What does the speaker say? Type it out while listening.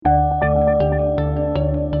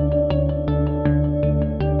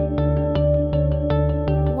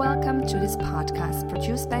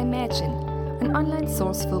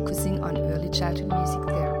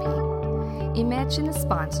Imagine is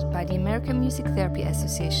sponsored by the American Music Therapy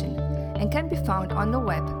Association and can be found on the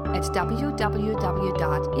web at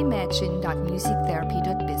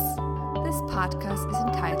www.imagine.musictherapy.biz. This podcast is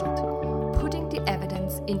entitled Putting the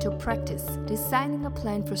Evidence into Practice, Designing a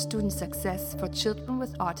Plan for Student Success for Children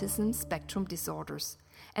with Autism Spectrum Disorders,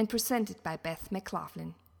 and presented by Beth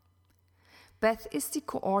McLaughlin. Beth is the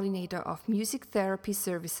coordinator of music therapy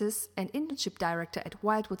services and internship director at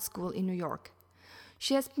Wildwood School in New York.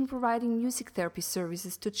 She has been providing music therapy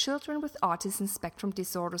services to children with autism spectrum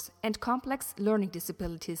disorders and complex learning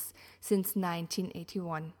disabilities since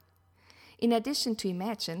 1981. In addition to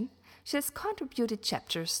Imagine, she has contributed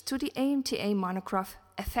chapters to the AMTA monograph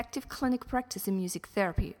Effective Clinic Practice in Music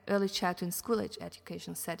Therapy, Early Childhood and School-Age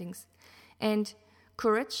Education Settings, and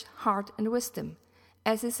Courage, Heart and Wisdom,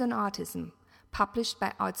 As is an Autism, published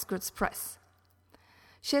by Outskirts Press.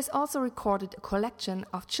 She has also recorded a collection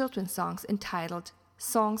of children's songs entitled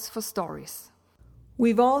Songs for Stories.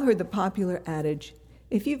 We've all heard the popular adage,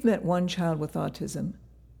 if you've met one child with autism,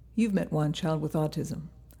 you've met one child with autism.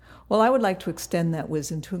 Well, I would like to extend that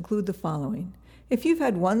wisdom to include the following. If you've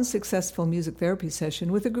had one successful music therapy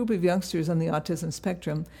session with a group of youngsters on the autism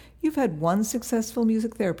spectrum, you've had one successful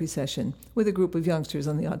music therapy session with a group of youngsters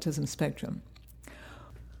on the autism spectrum.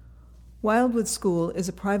 Wildwood School is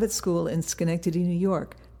a private school in Schenectady, New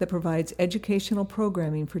York, that provides educational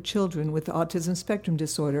programming for children with autism spectrum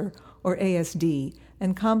disorder, or ASD,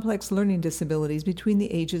 and complex learning disabilities between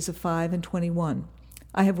the ages of 5 and 21.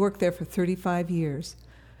 I have worked there for 35 years.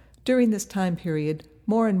 During this time period,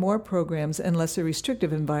 more and more programs and lesser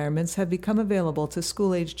restrictive environments have become available to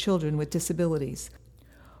school-age children with disabilities.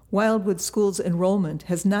 Wildwood School's enrollment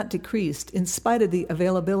has not decreased in spite of the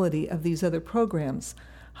availability of these other programs.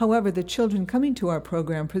 However, the children coming to our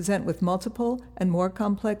program present with multiple and more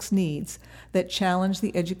complex needs that challenge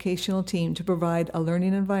the educational team to provide a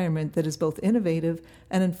learning environment that is both innovative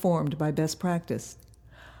and informed by best practice.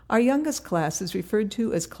 Our youngest class is referred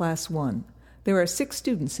to as Class 1. There are 6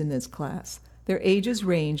 students in this class. Their ages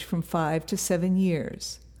range from 5 to 7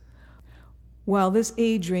 years. While this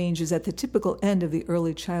age range is at the typical end of the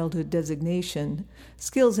early childhood designation,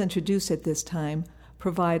 skills introduced at this time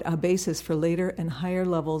provide a basis for later and higher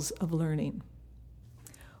levels of learning.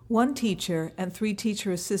 1 teacher and 3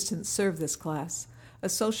 teacher assistants serve this class. A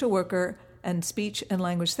social worker and speech and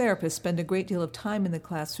language therapist spend a great deal of time in the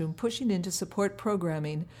classroom pushing in to support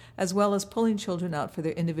programming as well as pulling children out for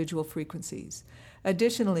their individual frequencies.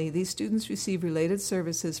 Additionally, these students receive related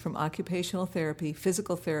services from occupational therapy,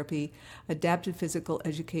 physical therapy, adapted physical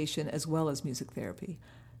education, as well as music therapy.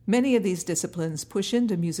 Many of these disciplines push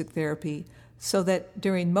into music therapy so that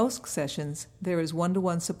during most sessions there is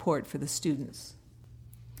one-to-one support for the students.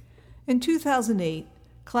 In 2008,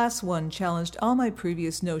 Class 1 challenged all my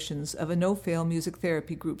previous notions of a no-fail music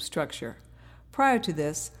therapy group structure. Prior to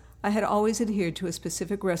this, I had always adhered to a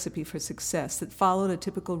specific recipe for success that followed a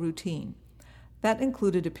typical routine. That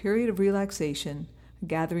included a period of relaxation, a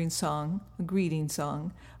gathering song, a greeting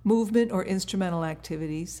song, movement or instrumental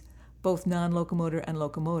activities, both non-locomotor and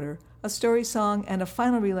locomotor, a story song, and a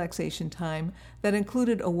final relaxation time that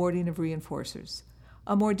included awarding of reinforcers.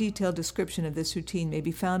 A more detailed description of this routine may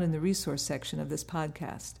be found in the resource section of this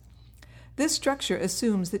podcast. This structure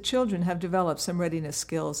assumes that children have developed some readiness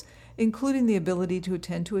skills, including the ability to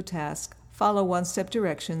attend to a task, follow one-step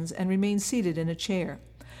directions, and remain seated in a chair.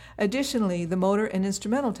 Additionally, the motor and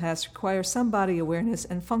instrumental tasks require some body awareness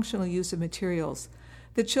and functional use of materials.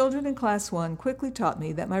 The children in Class 1 quickly taught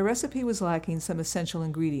me that my recipe was lacking some essential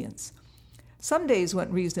ingredients. Some days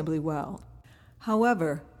went reasonably well.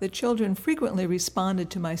 However, the children frequently responded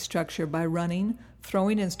to my structure by running,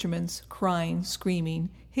 throwing instruments, crying, screaming,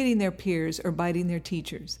 hitting their peers, or biting their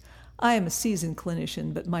teachers. I am a seasoned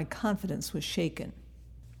clinician, but my confidence was shaken.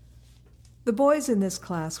 The boys in this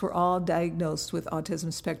class were all diagnosed with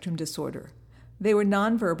autism spectrum disorder. They were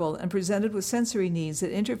nonverbal and presented with sensory needs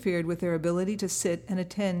that interfered with their ability to sit and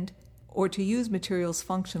attend or to use materials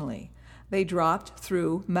functionally. They dropped,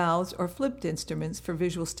 threw, mouthed, or flipped instruments for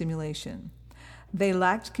visual stimulation. They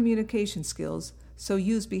lacked communication skills, so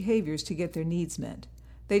used behaviors to get their needs met.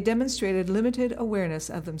 They demonstrated limited awareness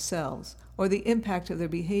of themselves or the impact of their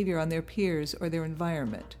behavior on their peers or their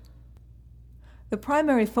environment. The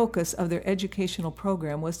primary focus of their educational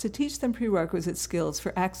program was to teach them prerequisite skills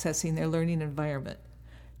for accessing their learning environment.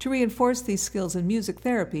 To reinforce these skills in music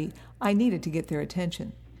therapy, I needed to get their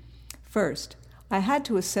attention. First, I had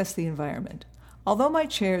to assess the environment. Although my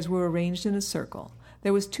chairs were arranged in a circle,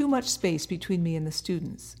 there was too much space between me and the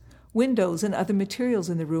students. Windows and other materials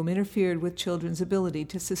in the room interfered with children's ability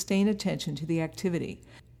to sustain attention to the activity.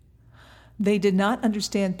 They did not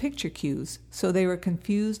understand picture cues, so they were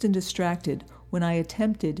confused and distracted, when I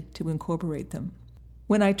attempted to incorporate them.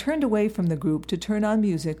 When I turned away from the group to turn on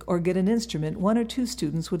music or get an instrument, 1 or 2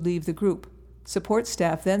 students would leave the group. Support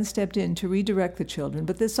staff then stepped in to redirect the children,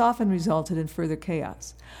 but this often resulted in further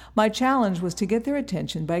chaos. My challenge was to get their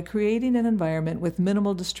attention by creating an environment with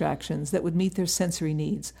minimal distractions that would meet their sensory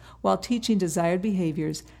needs, while teaching desired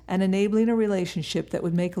behaviors and enabling a relationship that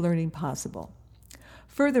would make learning possible.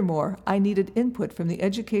 Furthermore, I needed input from the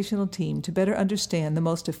educational team to better understand the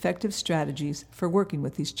most effective strategies for working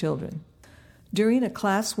with these children. During a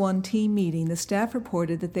Class 1 team meeting, the staff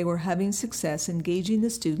reported that they were having success engaging the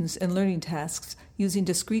students in learning tasks using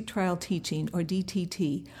discrete trial teaching, or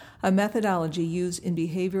DTT, a methodology used in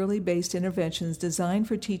behaviorally based interventions designed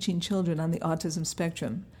for teaching children on the autism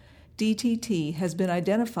spectrum. DTT has been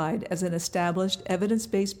identified as an established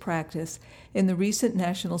evidence-based practice in the recent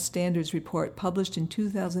National Standards Report published in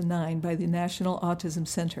 2009 by the National Autism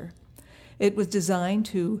Center. It was designed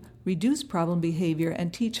to reduce problem behavior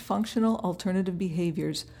and teach functional alternative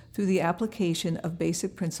behaviors through the application of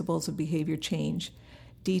basic principles of behavior change.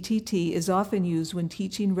 DTT is often used when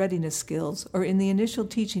teaching readiness skills or in the initial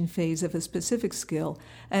teaching phase of a specific skill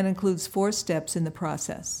and includes 4 steps in the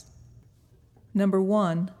process. Number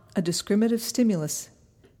 1, a discriminative stimulus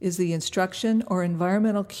is the instruction or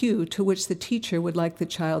environmental cue to which the teacher would like the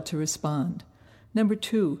child to respond. Number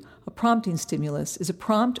 2, a prompting stimulus is a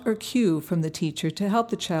prompt or cue from the teacher to help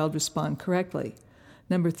the child respond correctly.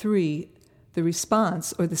 Number 3, the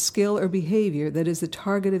response or the skill or behavior that is the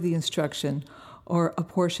target of the instruction or a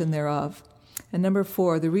portion thereof. And number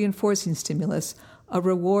 4, the reinforcing stimulus, a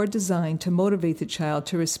reward designed to motivate the child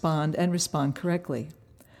to respond and respond correctly.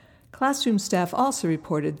 Classroom staff also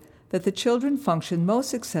reported that the children functioned most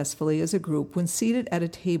successfully as a group when seated at a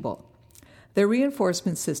table. Their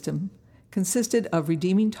reinforcement system consisted of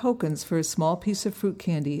redeeming tokens for a small piece of fruit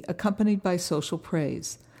candy accompanied by social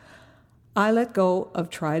praise. I let go of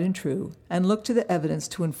tried and true and looked to the evidence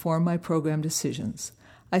to inform my program decisions.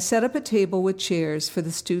 I set up a table with chairs for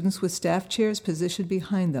the students with staff chairs positioned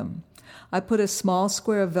behind them. I put a small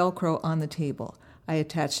square of Velcro on the table. I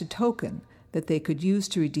attached a token that they could use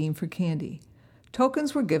to redeem for candy.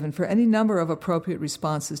 Tokens were given for any number of appropriate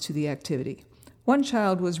responses to the activity. One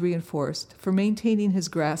child was reinforced for maintaining his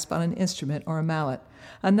grasp on an instrument or a mallet,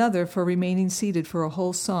 another for remaining seated for a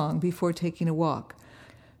whole song before taking a walk.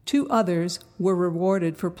 2 others were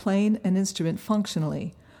rewarded for playing an instrument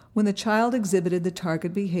functionally. When the child exhibited the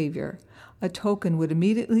target behavior, a token would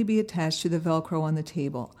immediately be attached to the Velcro on the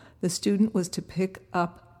table. The student was to pick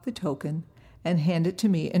up the token and hand it to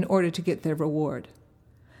me in order to get their reward.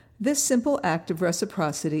 This simple act of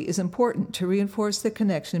reciprocity is important to reinforce the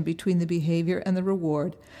connection between the behavior and the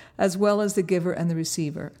reward, as well as the giver and the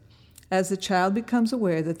receiver. As the child becomes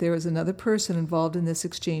aware that there is another person involved in this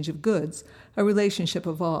exchange of goods, a relationship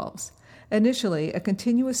evolves. Initially, a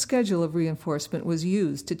continuous schedule of reinforcement was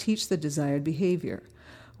used to teach the desired behavior.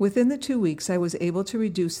 Within the 2 weeks, I was able to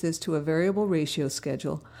reduce this to a variable ratio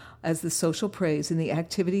schedule as the social praise and the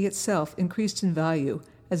activity itself increased in value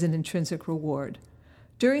as an intrinsic reward.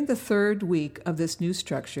 During the 3rd week of this new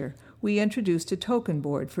structure, we introduced a token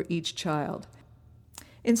board for each child.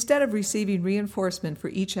 Instead of receiving reinforcement for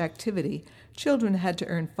each activity, children had to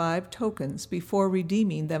earn 5 tokens before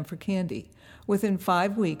redeeming them for candy. Within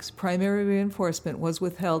 5 weeks, primary reinforcement was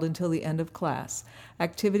withheld until the end of class.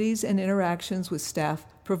 Activities and interactions with staff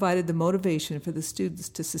provided the motivation for the students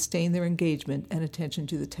to sustain their engagement and attention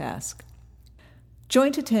to the task.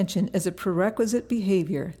 Joint attention is a prerequisite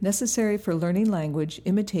behavior necessary for learning language,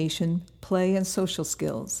 imitation, play, and social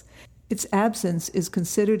skills. Its absence is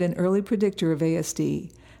considered an early predictor of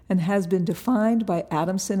ASD and has been defined by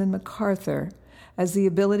Adamson and MacArthur as the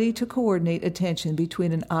ability to coordinate attention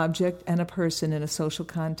between an object and a person in a social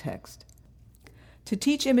context. To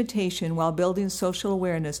teach imitation while building social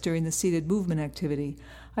awareness during the seated movement activity,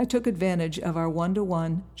 I took advantage of our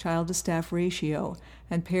 1-to-1 child-to-staff ratio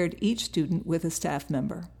and paired each student with a staff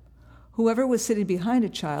member. Whoever was sitting behind a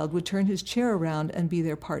child would turn his chair around and be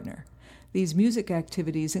their partner. These music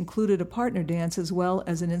activities included a partner dance as well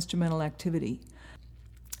as an instrumental activity.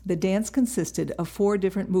 The dance consisted of 4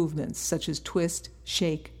 different movements, such as twist,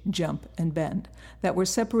 shake, jump, and bend, that were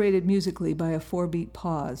separated musically by a 4-beat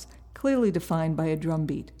pause, clearly defined by a drum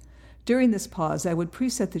beat. During this pause, I would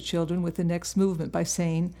preset the children with the next movement by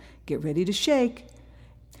saying, "Get ready to shake."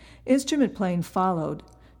 Instrument playing followed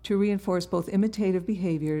to reinforce both imitative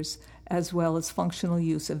behaviors as well as functional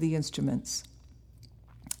use of the instruments.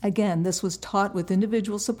 Again, this was taught with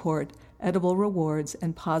individual support, edible rewards,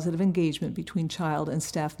 and positive engagement between child and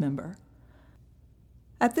staff member.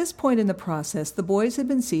 At this point in the process, the boys had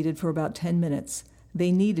been seated for about 10 minutes.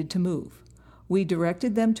 They needed to move. We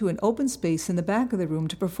directed them to an open space in the back of the room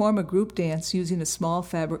to perform a group dance using a small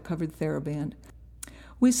fabric-covered TheraBand.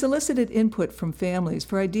 We solicited input from families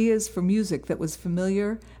for ideas for music that was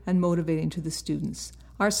familiar and motivating to the students.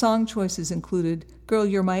 Our song choices included Girl,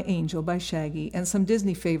 You're My Angel by Shaggy and some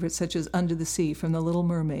Disney favorites such as Under the Sea from The Little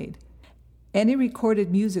Mermaid. Any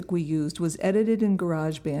recorded music we used was edited in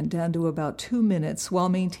GarageBand down to about 2 minutes while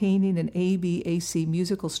maintaining an ABAC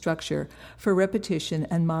musical structure for repetition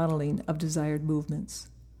and modeling of desired movements.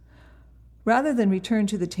 Rather than return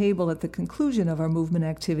to the table at the conclusion of our movement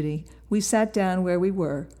activity, we sat down where we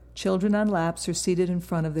were, children on laps or seated in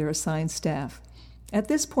front of their assigned staff. At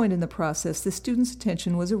this point in the process, the students'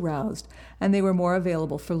 attention was aroused, and they were more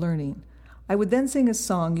available for learning. I would then sing a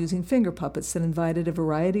song using finger puppets that invited a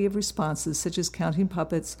variety of responses, such as counting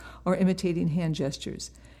puppets or imitating hand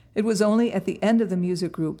gestures. It was only at the end of the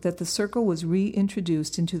music group that the circle was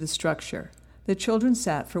reintroduced into the structure. The children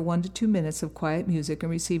sat for 1 to 2 minutes of quiet music and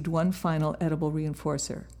received one final edible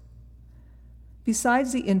reinforcer.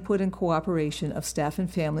 Besides the input and cooperation of staff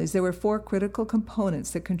and families, there were 4 critical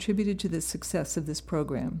components that contributed to the success of this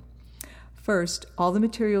program. First, all the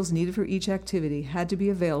materials needed for each activity had to be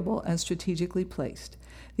available and strategically placed.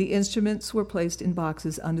 The instruments were placed in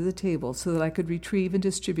boxes under the table so that I could retrieve and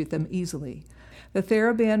distribute them easily. The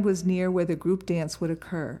TheraBand was near where the group dance would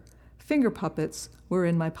occur. Finger puppets were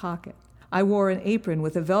in my pocket. I wore an apron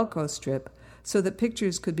with a Velcro strip so that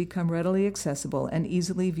pictures could become readily accessible and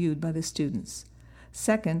easily viewed by the students.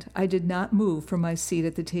 Second, I did not move from my seat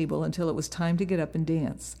at the table until it was time to get up and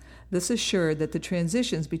dance. This assured that the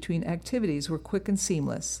transitions between activities were quick and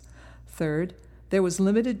seamless. Third, there was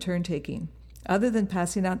limited turn-taking. Other than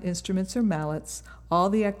passing out instruments or mallets, all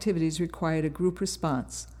the activities required a group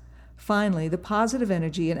response. Finally, the positive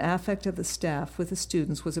energy and affect of the staff with the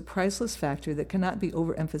students was a priceless factor that cannot be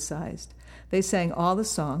overemphasized. They sang all the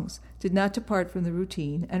songs, did not depart from the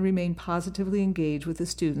routine, and remained positively engaged with the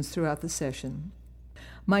students throughout the session.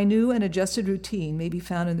 My new and adjusted routine may be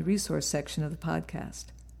found in the resource section of the podcast.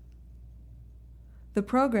 The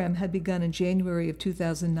program had begun in January of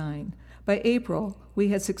 2009. By April, we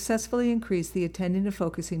had successfully increased the attending and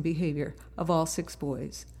focusing behavior of all 6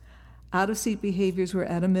 boys. Out-of-seat behaviors were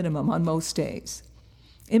at a minimum on most days.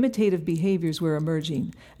 Imitative behaviors were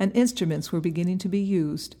emerging, and instruments were beginning to be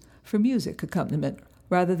used for music accompaniment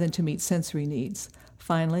rather than to meet sensory needs.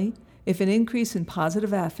 Finally, if an increase in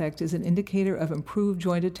positive affect is an indicator of improved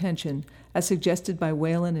joint attention, as suggested by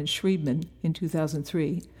Whalen and Schriebman in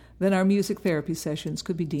 2003, then our music therapy sessions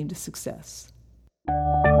could be deemed a success.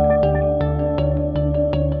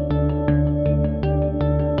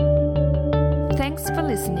 Thanks for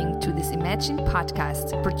listening to this Imagine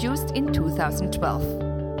podcast produced in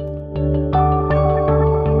 2012.